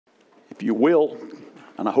If you will,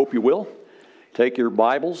 and I hope you will, take your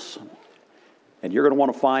Bibles, and you're going to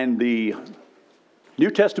want to find the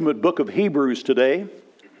New Testament book of Hebrews today.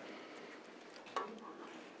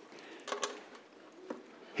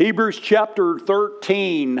 Hebrews chapter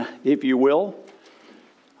 13, if you will.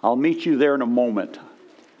 I'll meet you there in a moment.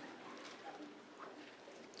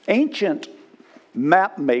 Ancient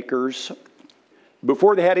map makers,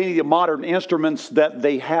 before they had any of the modern instruments that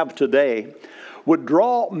they have today, would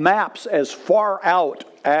draw maps as far out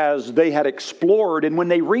as they had explored. And when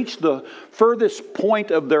they reached the furthest point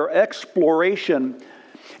of their exploration,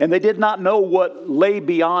 and they did not know what lay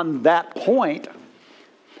beyond that point,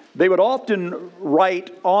 they would often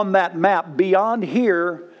write on that map, "Beyond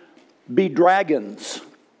here be dragons."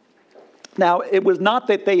 Now, it was not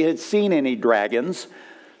that they had seen any dragons,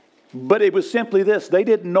 but it was simply this: they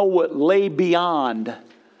didn't know what lay beyond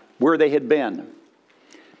where they had been.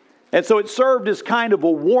 And so it served as kind of a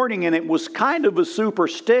warning, and it was kind of a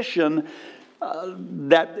superstition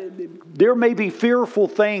that there may be fearful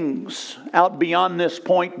things out beyond this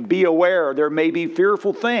point. Be aware, there may be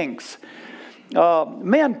fearful things.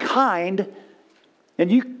 Mankind, and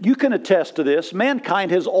you can attest to this,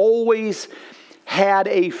 mankind has always had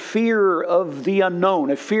a fear of the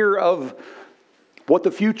unknown, a fear of what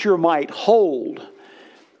the future might hold.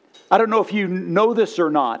 I don't know if you know this or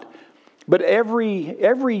not, but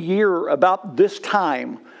every year about this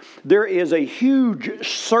time, there is a huge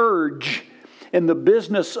surge in the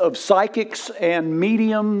business of psychics and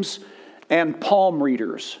mediums and palm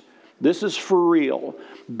readers. This is for real.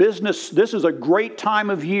 This is a great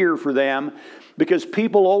time of year for them because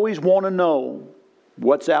people always want to know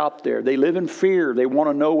what's out there. They live in fear. They want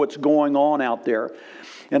to know what's going on out there.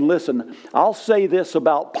 And listen, I'll say this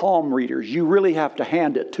about palm readers. You really have to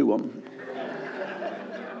hand it to them.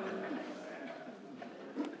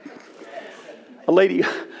 A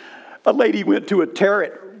lady went to a tarot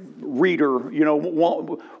reader,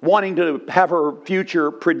 wanting to have her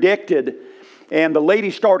future predicted. And the lady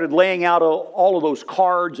started laying out all of those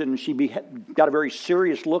cards, and she got a very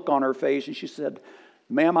serious look on her face. And she said,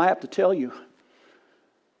 "Ma'am, I have to tell you,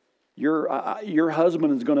 your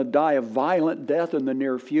husband is going to die a violent death in the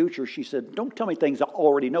near future." She said, "Don't tell me things I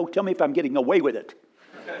already know. Tell me if I'm getting away with it."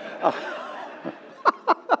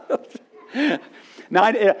 Now,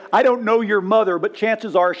 I don't know your mother, but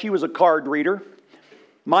chances are she was a card reader.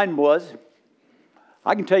 Mine was.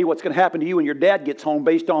 I can tell you what's going to happen to you when your dad gets home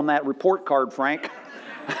based on that report card, Frank.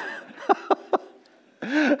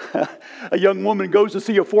 A young woman goes to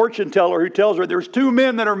see a fortune teller who tells her there's two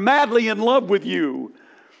men that are madly in love with you.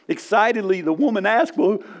 Excitedly, the woman asks,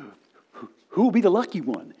 "Well, who will be the lucky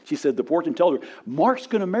one?" She said, the fortune teller, "Mark's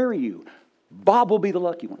going to marry you. Bob will be the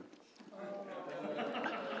lucky one."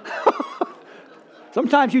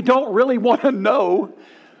 Sometimes you don't really want to know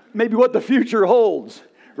maybe what the future holds,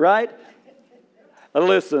 right?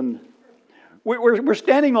 Listen, we're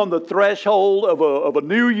standing on the threshold of a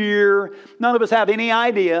new year. None of us have any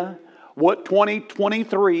idea what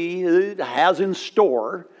 2023 has in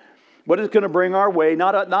store, what it's going to bring our way,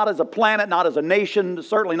 not as a planet, not as a nation,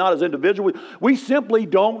 certainly not as individuals. We simply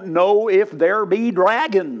don't know if there be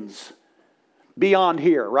dragons beyond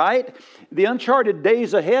here, right? The uncharted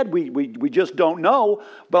days ahead, we just don't know.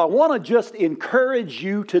 But I want to just encourage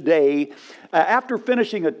you today, after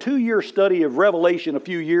finishing a 2-year study of Revelation a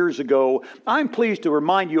few years ago, I'm pleased to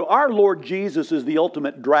remind you our Lord Jesus is the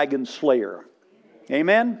ultimate dragon slayer.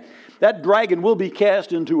 Amen? That dragon will be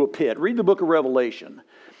cast into a pit. Read the book of Revelation.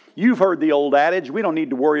 You've heard the old adage, we don't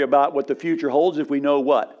need to worry about what the future holds if we know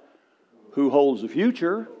what? Who holds the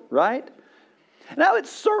future, right? Now, it's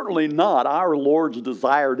certainly not our Lord's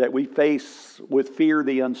desire that we face with fear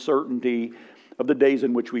the uncertainty of the days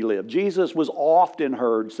in which we live. Jesus was often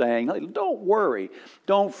heard saying, "Don't worry,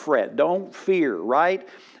 don't fret, don't fear," right?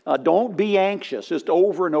 Don't be anxious. Just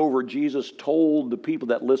over and over, Jesus told the people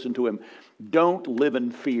that listened to him, don't live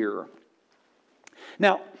in fear.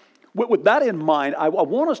 Now, with that in mind, I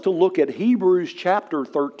want us to look at Hebrews chapter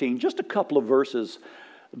 13, just a couple of verses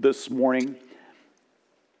this morning.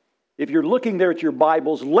 If you're looking there at your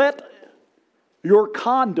Bibles, "Let your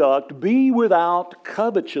conduct be without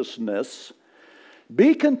covetousness.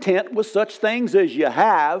 Be content with such things as you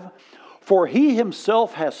have, for he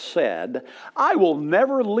himself has said, I will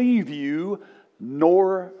never leave you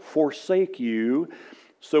nor forsake you.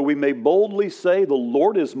 So we may boldly say, the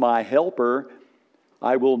Lord is my helper.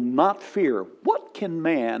 I will not fear. What can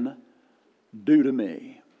man do to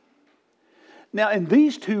me?" Now, in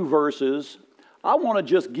these two verses, I want to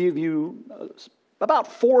just give you about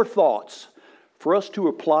 4 thoughts for us to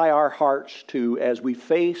apply our hearts to as we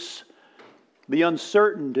face the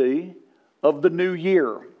uncertainty of the new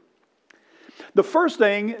year. The first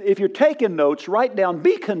thing, if you're taking notes, write down,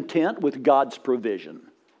 be content with God's provision.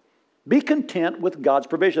 Be content with God's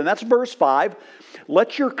provision. That's verse 5.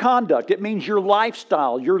 Let your conduct, it means your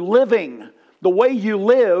lifestyle, your living, the way you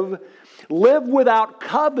live without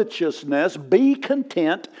covetousness. Be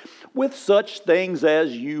content with such things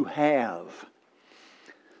as you have.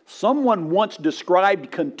 Someone once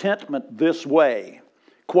described contentment this way,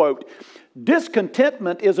 quote,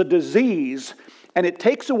 discontentment is a disease, and it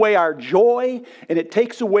takes away our joy, and it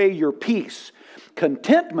takes away your peace.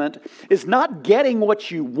 Contentment is not getting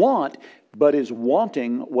what you want, but is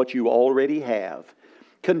wanting what you already have.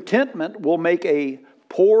 Contentment will make a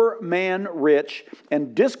poor man rich,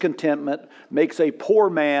 and discontentment makes a poor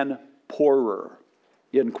man poorer.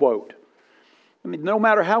 End quote. I mean, no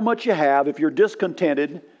matter how much you have, if you're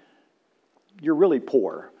discontented, you're really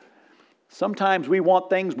poor. Sometimes we want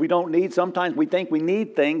things we don't need. Sometimes we think we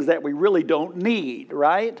need things that we really don't need,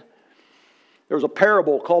 right? There's a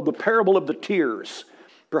parable called the parable of the tears.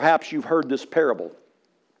 Perhaps you've heard this parable.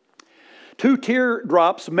 2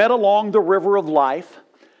 teardrops met along the river of life.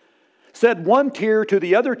 Said one tear to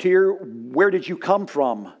the other tear, where did you come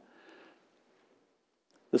from?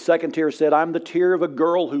 The second tear said, I'm the tear of a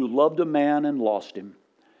girl who loved a man and lost him.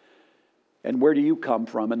 And where do you come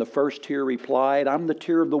from? And the first tear replied, I'm the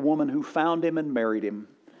tear of the woman who found him and married him.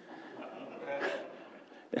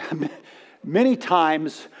 Many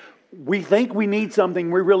times we think we need something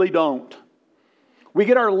we really don't. We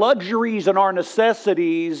get our luxuries and our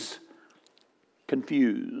necessities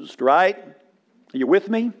confused, right? Are you with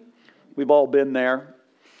me? We've all been there.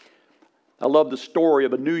 I love the story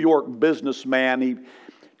of a New York businessman. He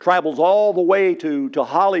travels all the way to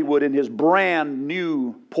Hollywood in his brand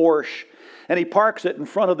new Porsche. And he parks it in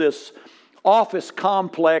front of this office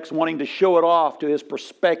complex, wanting to show it off to his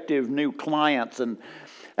prospective new clients. And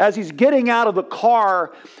as he's getting out of the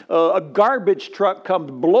car, a garbage truck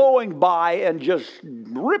comes blowing by and just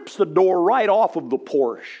rips the door right off of the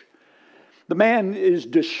Porsche. The man is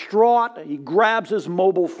distraught. He grabs his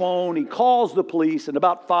mobile phone. He calls the police. And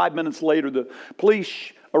about 5 minutes later, the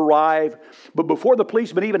police arrive. But before the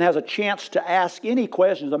policeman even has a chance to ask any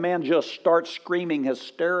questions, the man just starts screaming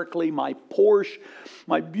hysterically, my Porsche,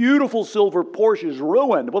 my beautiful silver Porsche is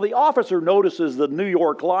ruined. Well, the officer notices the New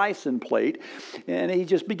York license plate, and he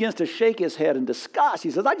just begins to shake his head in disgust.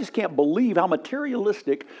 He says, I just can't believe how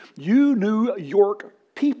materialistic you New York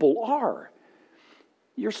people are.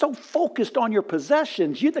 You're so focused on your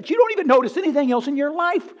possessions that you don't even notice anything else in your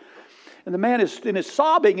life. And the man is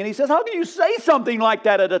sobbing, and he says, how can you say something like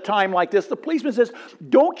that at a time like this? The policeman says,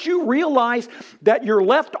 don't you realize that your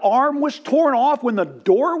left arm was torn off when the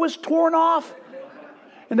door was torn off?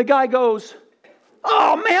 And the guy goes,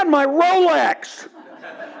 oh man, my Rolex.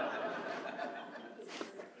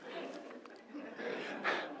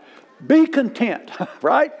 Be content,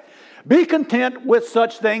 right? Be content with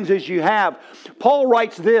such things as you have. Paul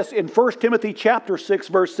writes this in 1 Timothy chapter 6,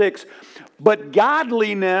 verse 6. But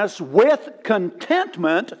godliness with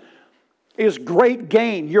contentment is great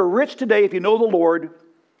gain. You're rich today if you know the Lord.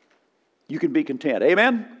 You can be content.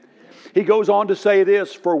 Amen? He goes on to say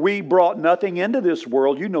this, for we brought nothing into this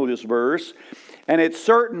world. You know this verse. And it's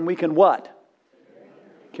certain we can what?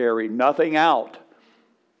 Carry nothing out.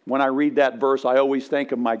 When I read that verse, I always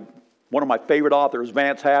think of one of my favorite authors,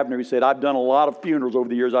 Vance Havner. He said, I've done a lot of funerals over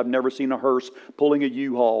the years. I've never seen a hearse pulling a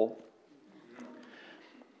U-Haul.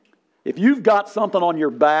 If you've got something on your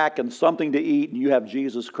back and something to eat and you have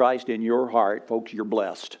Jesus Christ in your heart, folks, you're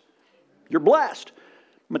blessed. You're blessed.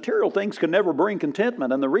 Material things can never bring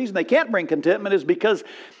contentment. And the reason they can't bring contentment is because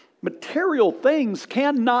material things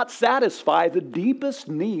cannot satisfy the deepest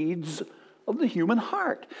needs of the human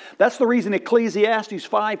heart. That's the reason Ecclesiastes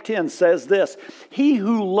 5:10 says this, he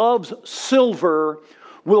who loves silver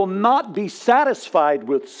will not be satisfied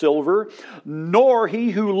with silver, nor he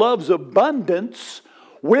who loves abundance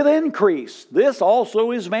with increase. This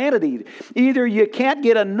also is vanity. Either you can't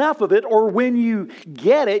get enough of it, or when you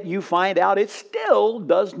get it, you find out it still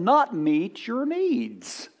does not meet your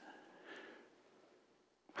needs.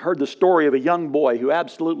 I heard the story of a young boy who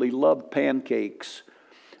absolutely loved pancakes.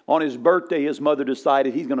 On his birthday, his mother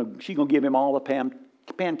decided she's going to give him all the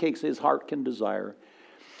pancakes his heart can desire.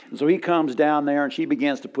 And so he comes down there and she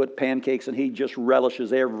begins to put pancakes, and he just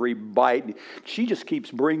relishes every bite. She just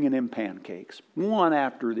keeps bringing him pancakes, one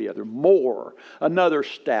after the other, more, another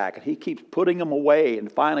stack. And he keeps putting them away.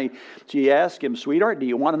 And finally she asks him, sweetheart, do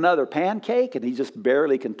you want another pancake? And he just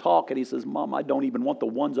barely can talk. And he says, Mom, I don't even want the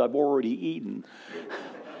ones I've already eaten.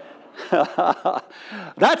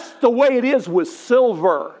 That's the way it is with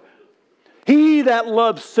silver. He that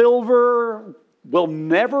loves silver will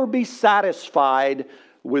never be satisfied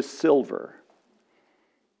with silver.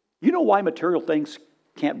 You know why material things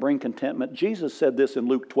can't bring contentment? Jesus said this in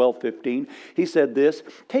Luke 12:15. He said this,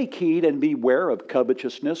 "Take heed and beware of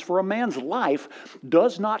covetousness, for a man's life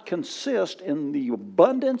does not consist in the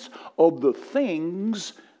abundance of the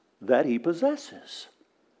things that he possesses."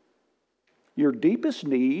 Your deepest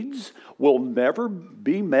needs will never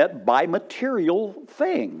be met by material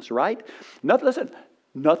things, right?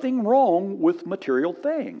 Nothing wrong with material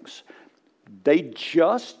things. They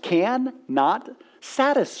just cannot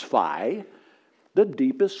satisfy the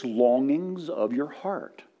deepest longings of your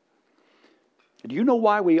heart. Do you know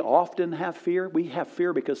why we often have fear? We have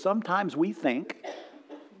fear because sometimes we think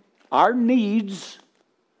our needs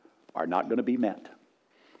are not going to be met.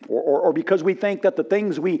 Or because we think that the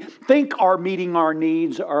things we think are meeting our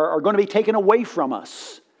needs are going to be taken away from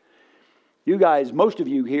us. You guys, most of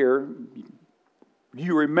you here,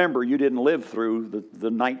 you remember you didn't live through the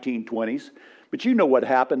 1920s, but you know what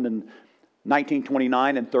happened in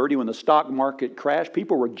 1929 and 30 when the stock market crashed.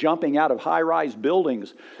 People were jumping out of high-rise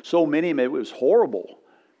buildings. So many of them, it was horrible.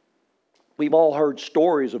 We've all heard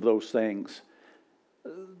stories of those things.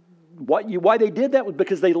 Why they did that was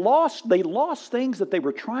because they lost things that they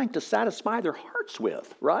were trying to satisfy their hearts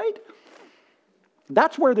with, right?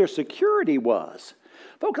 That's where their security was.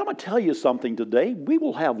 Folks, I'm going to tell you something today. We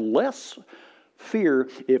will have less fear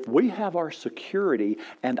if we have our security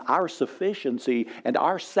and our sufficiency and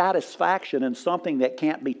our satisfaction in something that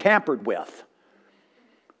can't be tampered with.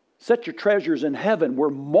 Set your treasures in heaven where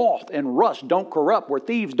moth and rust don't corrupt, where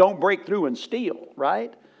thieves don't break through and steal,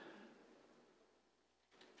 right?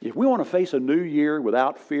 If we want to face a new year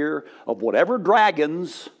without fear of whatever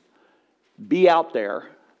dragons be out there,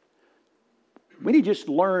 we need to just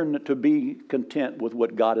learn to be content with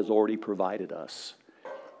what God has already provided us.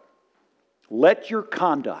 Let your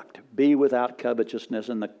conduct be without covetousness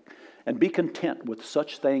and be content with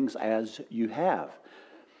such things as you have.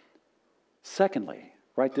 Secondly,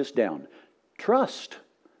 write this down. Trust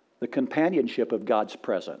the companionship of God's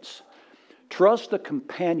presence. Trust the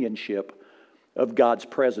companionship of God's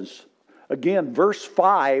presence. Again, verse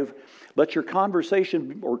 5, let your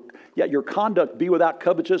your conduct be without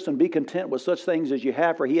covetousness and be content with such things as you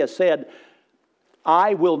have, for he has said,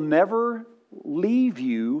 I will never leave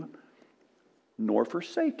you nor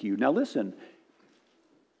forsake you. Now listen,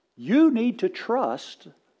 you need to trust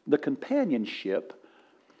the companionship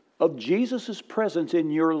of Jesus' presence in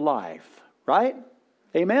your life, right?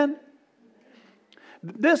 Amen?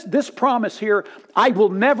 This promise here, I will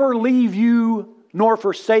never leave you nor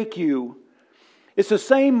forsake you. It's the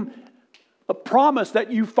same promise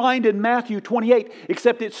that you find in Matthew 28,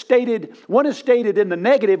 except one is stated in the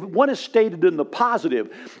negative, one is stated in the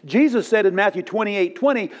positive. Jesus said in Matthew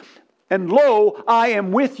 28:20, and lo, I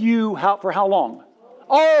am with you for how long?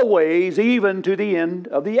 Always, even to the end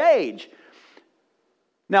of the age.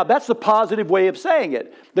 Now, that's the positive way of saying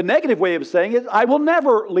it. The negative way of saying it, I will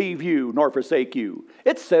never leave you nor forsake you.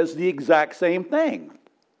 It says the exact same thing.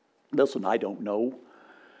 Listen, I don't know.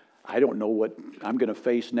 I don't know what I'm going to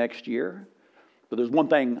face next year. But there's one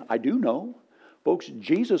thing I do know. Folks,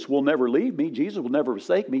 Jesus will never leave me. Jesus will never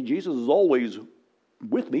forsake me. Jesus is always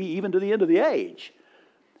with me, even to the end of the age.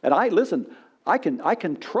 And I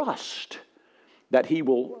can trust that He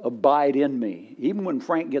will abide in me. Even when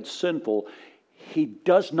Frank gets sinful, He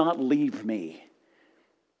does not leave me.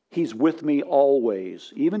 He's with me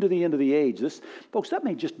always, even to the end of the age. Folks, that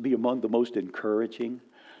may just be among the most encouraging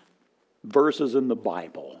verses in the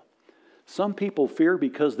Bible. Some people fear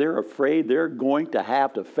because they're afraid they're going to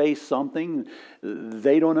have to face something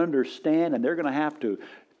they don't understand, and they're going to have to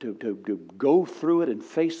go through it and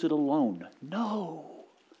face it alone. No.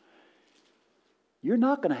 You're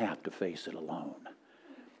not going to have to face it alone.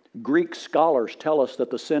 Greek scholars tell us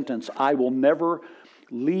that the sentence, I will never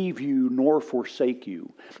leave you nor forsake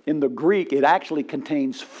you. In the Greek, it actually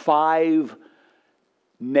contains 5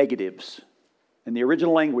 negatives. In the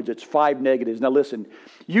original language, it's 5 negatives. Now listen,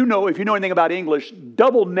 if you know anything about English,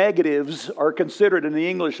 double negatives are considered in the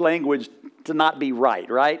English language to not be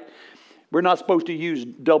right? We're not supposed to use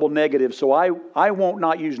double negatives, so I won't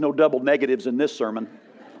not use no double negatives in this sermon.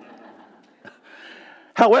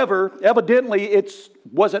 However, evidently it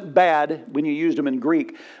wasn't bad when you used them in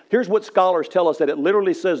Greek. Here's what scholars tell us that it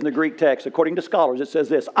literally says in the Greek text. According to scholars, it says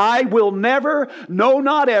this, I will never, no,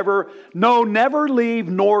 not ever, no, never leave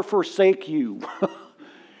nor forsake you.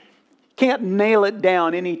 Can't nail it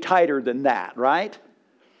down any tighter than that, right?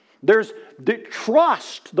 There's the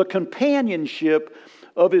trust, the companionship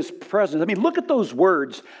of His presence. I mean, look at those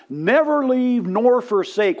words. Never leave nor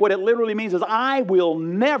forsake. What it literally means is, I will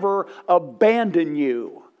never abandon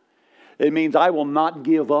you. It means I will not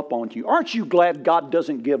give up on you. Aren't you glad God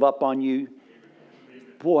doesn't give up on you?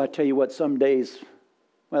 Boy, I tell you what, some days,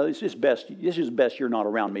 well, it's just best you're not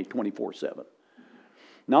around me 24/7.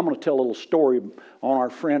 Now I'm going to tell a little story on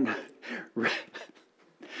our friend.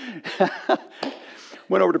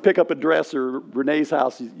 Went over to pick up a dresser at Renee's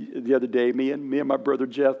house the other day. Me and my brother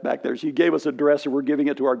Jeff back there. She gave us a dresser. We're giving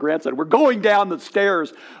it to our grandson. We're going down the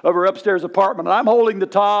stairs of her upstairs apartment, and I'm holding the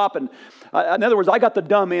top. And in other words, I got the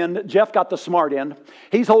dumb end. Jeff got the smart end.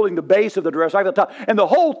 He's holding the base of the dresser. I got the top, and the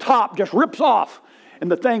whole top just rips off,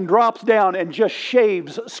 and the thing drops down and just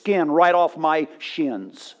shaves skin right off my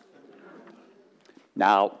shins.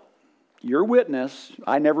 Now, your witness,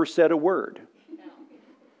 I never said a word.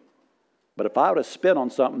 But if I would have spit on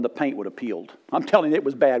something, the paint would have peeled. I'm telling you, it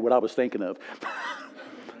was bad what I was thinking of.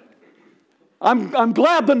 I'm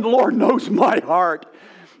glad that the Lord knows my heart.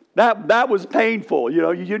 That was painful. You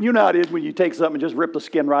know how it is when you take something and just rip the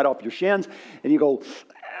skin right off your shins, and you go.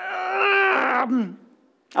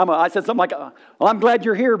 I said something like, well, I'm glad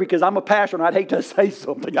you're here because I'm a pastor and I'd hate to say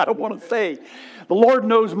something I don't want to say. The Lord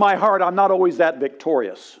knows my heart. I'm not always that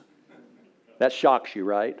victorious. That shocks you,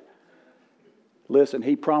 right? Listen,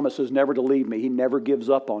 He promises never to leave me. He never gives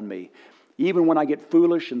up on me. Even when I get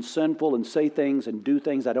foolish and sinful and say things and do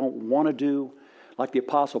things I don't want to do, like the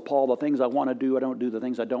Apostle Paul, the things I want to do, I don't do. The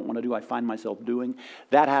things I don't want to do, I find myself doing.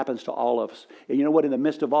 That happens to all of us. And you know what? In the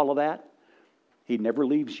midst of all of that, He never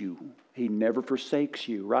leaves you. He never forsakes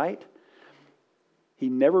you, right? He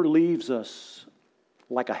never leaves us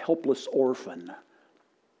like a helpless orphan.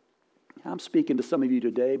 I'm speaking to some of you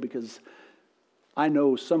today because I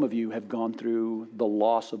know some of you have gone through the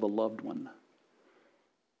loss of a loved one.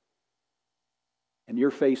 And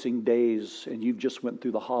you're facing days, and you've just went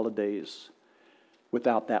through the holidays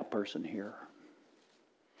without that person here.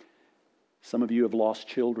 Some of you have lost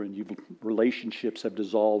children. Relationships have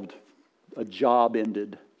dissolved. A job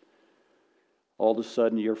ended. All of a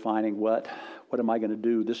sudden you're finding, what am I going to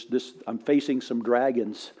do? I'm facing some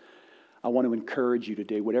dragons. I want to encourage you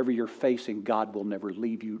today. Whatever you're facing, God will never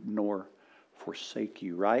leave you nor forsake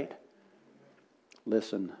you, right?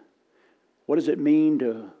 Listen, what does it mean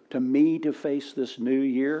to me to face this new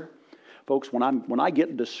year? Folks, when I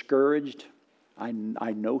get discouraged, I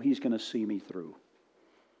know He's going to see me through.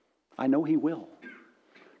 I know He will.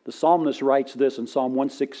 The psalmist writes this in Psalm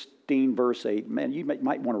 116, verse 8. Man, you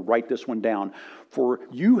might want to write this one down. For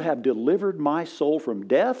you have delivered my soul from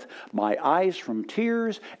death, my eyes from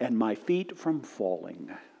tears, and my feet from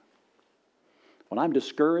falling. When I'm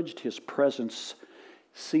discouraged, His presence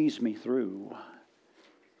sees me through.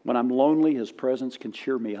 When I'm lonely, His presence can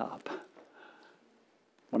cheer me up.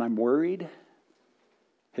 When I'm worried,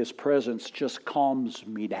 His presence just calms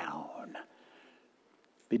me down.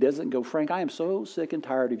 He doesn't go, Frank, I am so sick and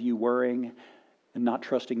tired of you worrying and not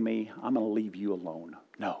trusting me. I'm going to leave you alone.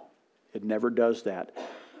 No, it never does that.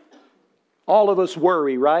 All of us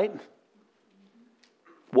worry, right?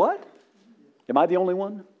 What? Am I the only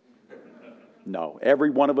one? No,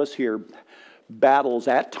 every one of us here battles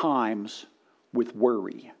at times with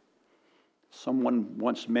worry. Someone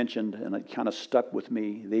once mentioned, and it kind of stuck with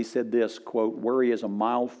me, they said this, quote, worry is a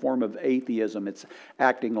mild form of atheism. It's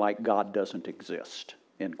acting like God doesn't exist,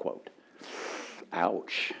 end quote.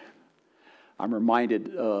 Ouch. I'm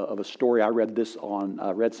reminded of a story I read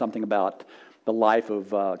read something about the life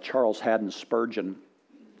of Charles Haddon Spurgeon,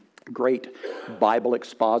 great Bible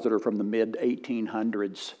expositor from the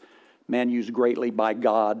mid-1800s, man used greatly by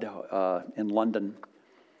God in London.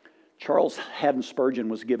 Charles Haddon Spurgeon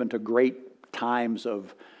was given to great times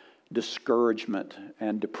of discouragement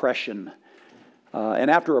and depression.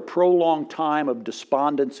 And after a prolonged time of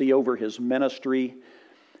despondency over his ministry,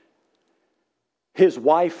 his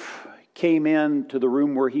wife came into the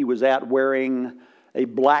room where he was at wearing a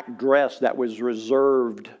black dress that was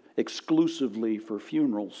reserved exclusively for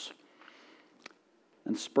funerals.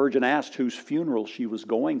 And Spurgeon asked whose funeral she was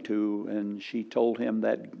going to, and she told him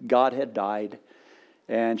that God had died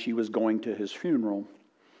and she was going to his funeral.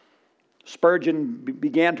 Spurgeon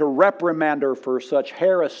began to reprimand her for such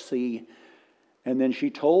heresy, and then she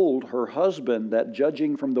told her husband that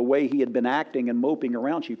judging from the way he had been acting and moping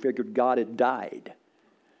around, she figured God had died.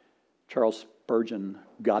 Charles Spurgeon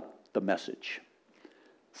got the message.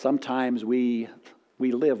 Sometimes we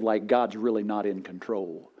live like God's really not in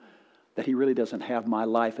control, that He really doesn't have my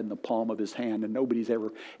life in the palm of His hand and nobody's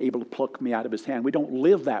ever able to pluck me out of His hand. We don't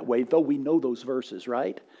live that way, though we know those verses,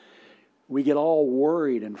 right? We get all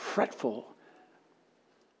worried and fretful.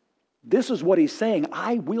 This is what He's saying,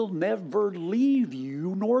 I will never leave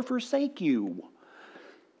you nor forsake you.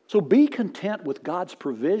 So be content with God's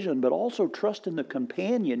provision, but also trust in the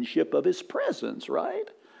companionship of His presence, right?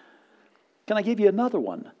 Can I give you another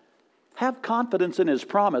one? Have confidence in His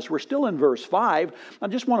promise. We're still in verse 5. I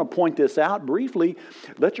just want to point this out briefly.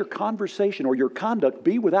 Let your conversation or your conduct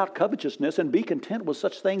be without covetousness, and be content with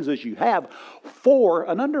such things as you have. For,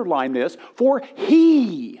 and underline this, for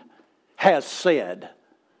He has said.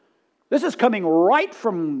 This is coming right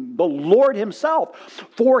from the Lord Himself.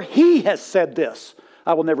 For He has said this.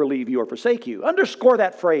 I will never leave you or forsake you. Underscore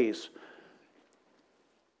that phrase.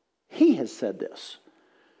 He has said this.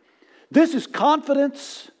 This is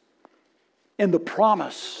confidence in the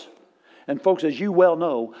promise. And folks, as you well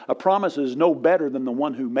know, a promise is no better than the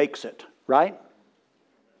one who makes it, right?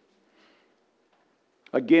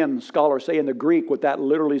 Again, scholars say in the Greek, what that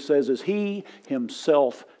literally says is He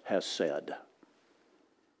Himself has said.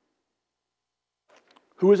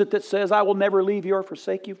 Who is it that says, I will never leave you or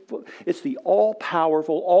forsake you? It's the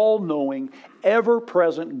all-powerful, all-knowing,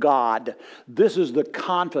 ever-present God. This is the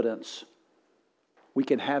confidence we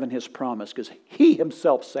can have in His promise, because He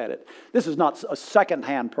Himself said it. This is not a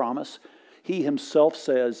second-hand promise. He Himself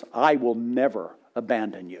says, I will never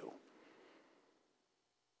abandon you.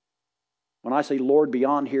 When I say, Lord,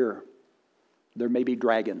 beyond here, there may be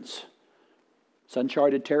dragons. It's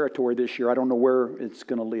uncharted territory this year. I don't know where it's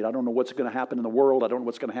going to lead. I don't know what's going to happen in the world. I don't know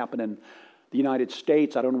what's going to happen in the United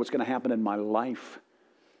States. I don't know what's going to happen in my life.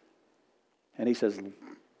 And He says,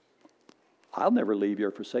 I'll never leave you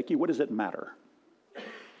or forsake you. What does it matter?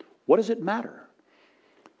 What does it matter?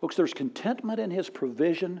 Folks, there's contentment in His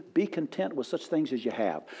provision. Be content with such things as you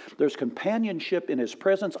have. There's companionship in His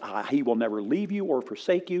presence. He will never leave you or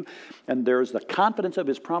forsake you. And there's the confidence of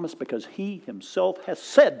His promise because He Himself has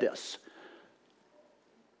said this.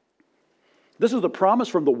 This is the promise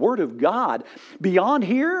from the Word of God. Beyond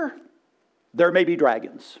here, there may be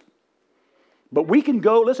dragons. But we can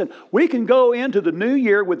go into the new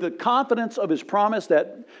year with the confidence of His promise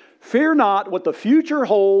that fear not what the future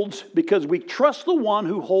holds, because we trust the one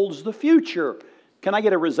who holds the future. Can I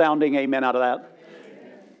get a resounding amen out of that?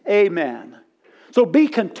 Amen. So be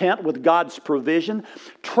content with God's provision.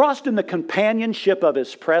 Trust in the companionship of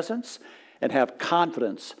His presence. And have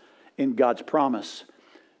confidence in God's promise.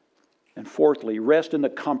 And fourthly, rest in the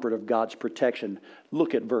comfort of God's protection.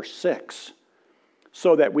 Look at verse 6.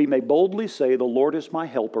 So that we may boldly say, the Lord is my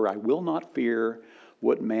helper. I will not fear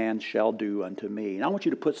what man shall do unto me. And I want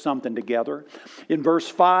you to put something together. In verse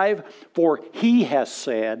 5, for He has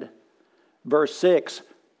said. Verse 6,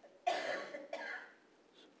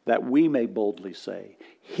 that we may boldly say.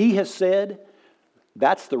 He has said,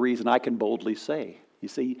 that's the reason I can boldly say. You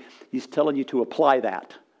see, He's telling you to apply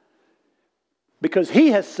that. Because He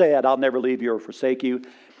has said, I'll never leave you or forsake you.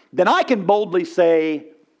 Then I can boldly say,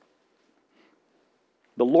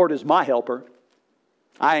 the Lord is my helper.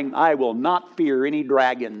 I will not fear any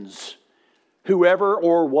dragons, whoever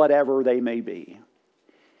or whatever they may be.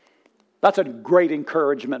 That's a great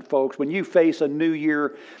encouragement, folks. When you face a new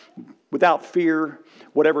year without fear,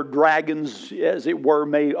 whatever dragons, as it were,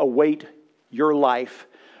 may await your life,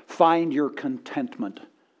 find your contentment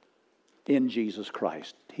in Jesus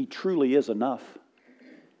Christ. He truly is enough.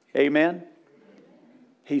 Amen?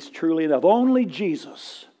 He's truly enough. Only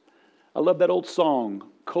Jesus. I love that old song,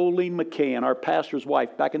 Colleen McCann, our pastor's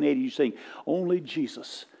wife, back in the 80s, saying, only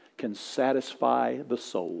Jesus can satisfy the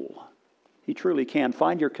soul. He truly can.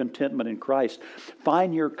 Find your contentment in Christ.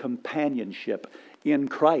 Find your companionship in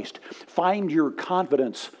Christ. Find your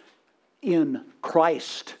confidence in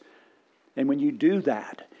Christ. And when you do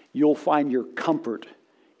that, you'll find your comfort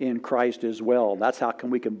in Christ as well. That's how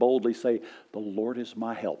we can boldly say, the Lord is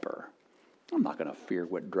my helper. I'm not going to fear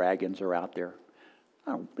what dragons are out there.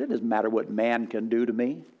 It doesn't matter what man can do to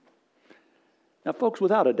me. Now, folks,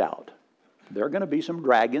 without a doubt, there are going to be some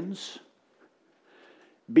dragons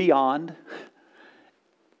beyond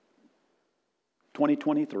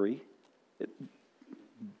 2023.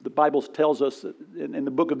 The Bible tells us in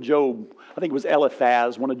the book of Job, I think it was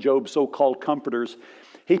Eliphaz, one of Job's so-called comforters,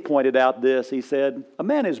 he pointed out this. He said, a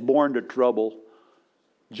man is born to trouble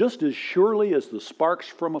just as surely as the sparks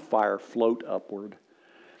from a fire float upward.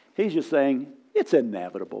 He's just saying, it's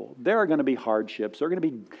inevitable. There are going to be hardships. There are going to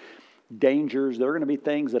be dangers. There are going to be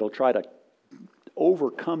things that will try to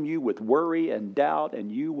overcome you with worry and doubt, and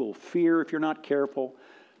you will fear if you're not careful.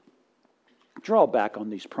 Draw back on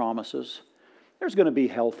these promises. There's going to be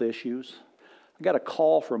health issues. I got a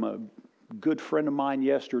call from a good friend of mine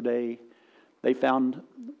yesterday. They found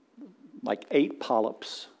like 8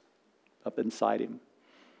 polyps up inside him.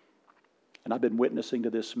 And I've been witnessing to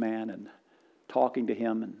this man and talking to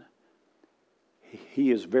him, and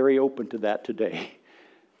he is very open to that today.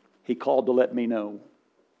 He called to let me know.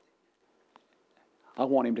 I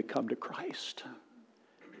want him to come to Christ.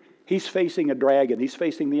 He's facing a dragon. He's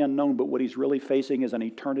facing the unknown, but what he's really facing is an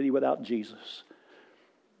eternity without Jesus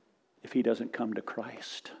if he doesn't come to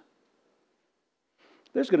Christ.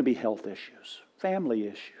 There's going to be health issues, family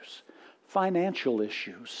issues, financial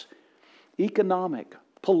issues, economic,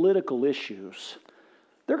 political issues.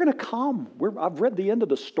 They're going to come. I've read the end of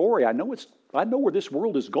the story. I know where this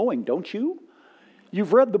world is going, don't you?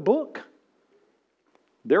 You've read the book.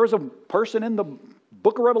 There is a person in the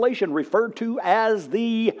book of Revelation referred to as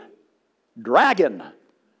the dragon.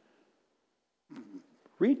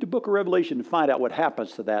 Read the book of Revelation and find out what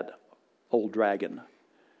happens to that old dragon.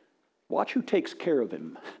 Watch who takes care of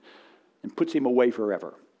him and puts him away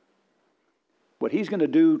forever. What he's going to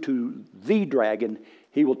do to the dragon,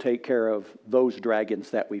 he will take care of those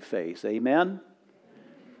dragons that we face. Amen?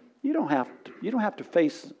 You don't have to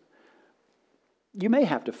face, you may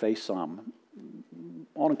have to face some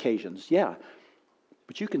on occasions, yeah.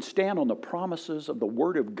 But you can stand on the promises of the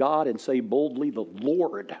Word of God and say boldly, the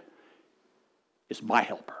Lord is my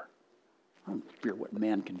helper. I don't fear what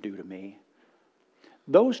man can do to me.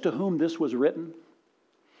 Those to whom this was written,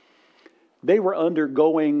 they were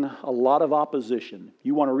undergoing a lot of opposition.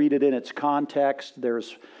 You want to read it in its context.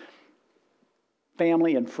 There's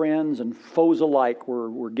family and friends and foes alike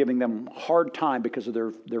were giving them a hard time because of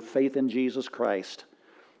their faith in Jesus Christ.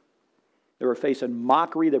 They were facing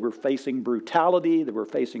mockery. They were facing brutality. They were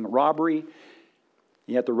facing robbery.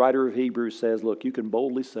 Yet the writer of Hebrews says, look, you can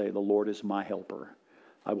boldly say, the Lord is my helper.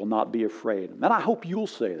 I will not be afraid. And I hope you'll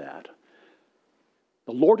say that.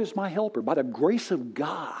 The Lord is my helper. By the grace of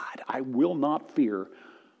God, I will not fear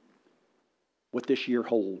what this year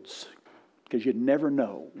holds, because you never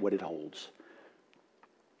know what it holds.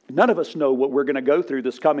 None of us know what we're going to go through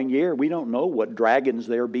this coming year. We don't know what dragons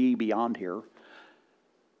there be beyond here.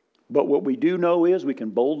 But what we do know is we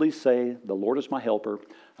can boldly say, the Lord is my helper,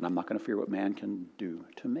 and I'm not going to fear what man can do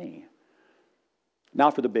to me. Now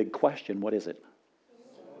for the big question, what is it?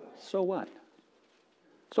 So what?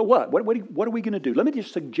 So what? What are we going to do? Let me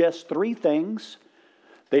just suggest 3 things.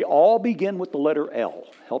 They all begin with the letter L.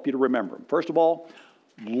 Help you to remember them. First of all,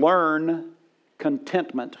 learn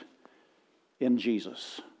contentment in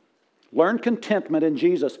Jesus. Learn contentment in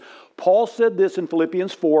Jesus. Paul said this in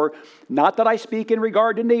Philippians 4, not that I speak in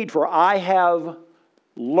regard to need, for I have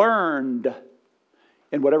learned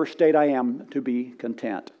in whatever state I am to be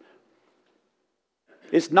content.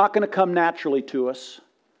 It's not going to come naturally to us.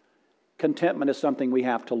 Contentment is something we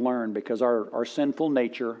have to learn because our sinful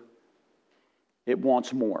nature, it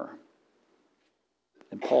wants more.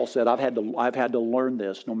 And Paul said, I've had to learn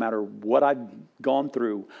this. No matter what I've gone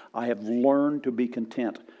through, I have learned to be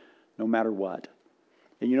content no matter what.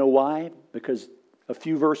 And you know why? Because a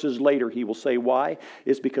few verses later he will say why.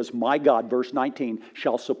 It's because my God, verse 19,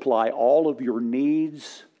 shall supply all of your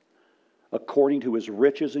needs according to His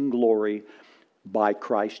riches and glory by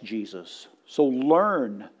Christ Jesus. So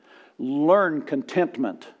learn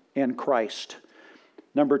contentment in Christ.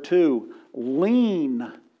 Number 2,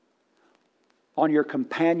 lean on your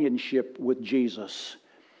companionship with Jesus.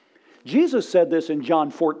 Jesus said this in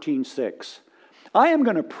John 14:6. I am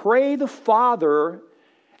going to pray the Father,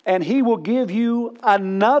 and He will give you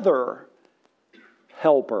another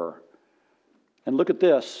helper. And look at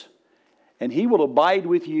this. And He will abide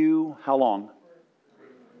with you, how long?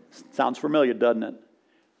 Sounds familiar, doesn't it?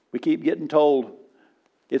 We keep getting told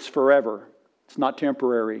it's forever. It's not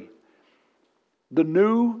temporary.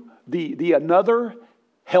 The another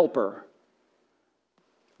helper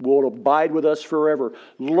will abide with us forever.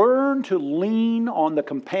 Learn to lean on the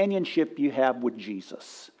companionship you have with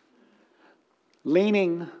Jesus.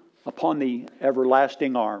 Leaning upon the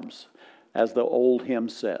everlasting arms, as the old hymn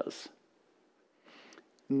says.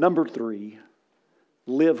 Number 3,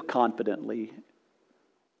 live confidently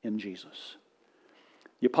in Jesus.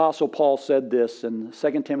 The Apostle Paul said this in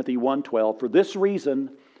 2 Timothy 1:12, for this reason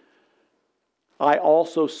I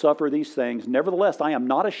also suffer these things. Nevertheless, I am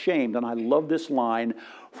not ashamed, and I love this line,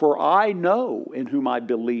 for I know in whom I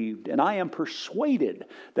believed, and I am persuaded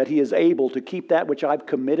that He is able to keep that which I've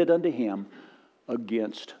committed unto Him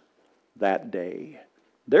against that day.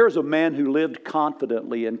 There is a man who lived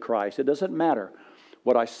confidently in Christ. It doesn't matter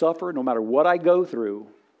what I suffer, no matter what I go through.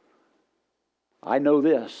 I know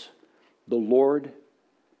this, the Lord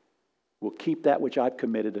will keep that which I've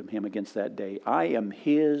committed to Him against that day. I am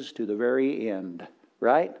His to the very end,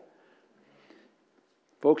 right?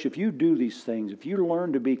 Folks, if you do these things, if you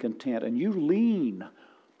learn to be content and you lean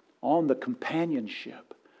on the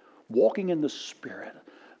companionship, walking in the Spirit,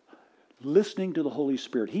 listening to the Holy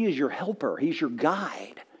Spirit, He is your helper. He's your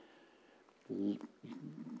guide.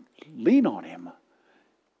 Lean on Him.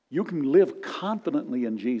 You can live confidently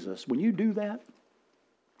in Jesus. When you do that,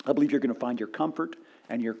 I believe you're going to find your comfort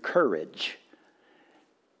and your courage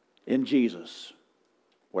in Jesus.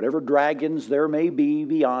 Whatever dragons there may be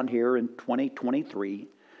beyond here in 2023,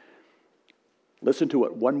 listen to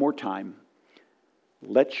it one more time.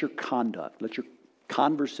 Let your conduct, let your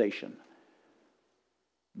conversation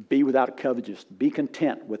be without covetousness. Be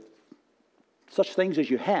content with such things as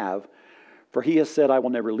you have, for he has said, I will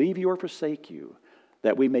never leave you or forsake you,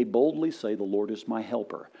 that we may boldly say, the Lord is my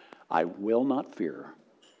helper. I will not fear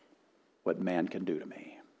what man can do to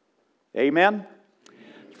me. Amen.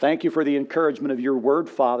 Thank you for the encouragement of your word,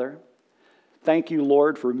 Father. Thank you,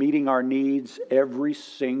 Lord, for meeting our needs every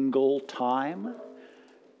single time.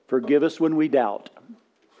 Forgive us when we doubt.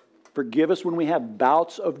 Forgive us when we have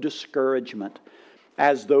bouts of discouragement,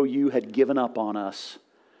 as though you had given up on us,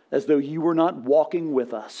 as though you were not walking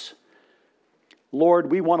with us. Lord,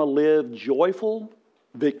 we want to live joyful,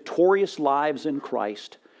 victorious lives in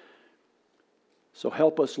Christ. So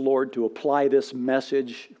help us, Lord, to apply this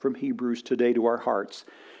message from Hebrews today to our hearts.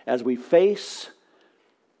 As we face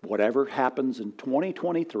whatever happens in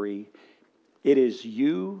 2023, it is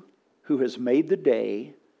you who has made the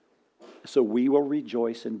day, so we will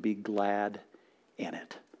rejoice and be glad in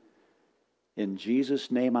it. In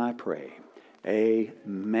Jesus' name I pray.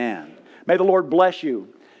 Amen. May the Lord bless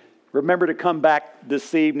you. Remember to come back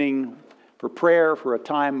this evening for prayer, for a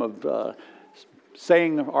time of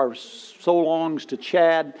saying our so longs to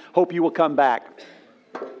Chad. Hope you will come back.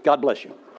 God bless you.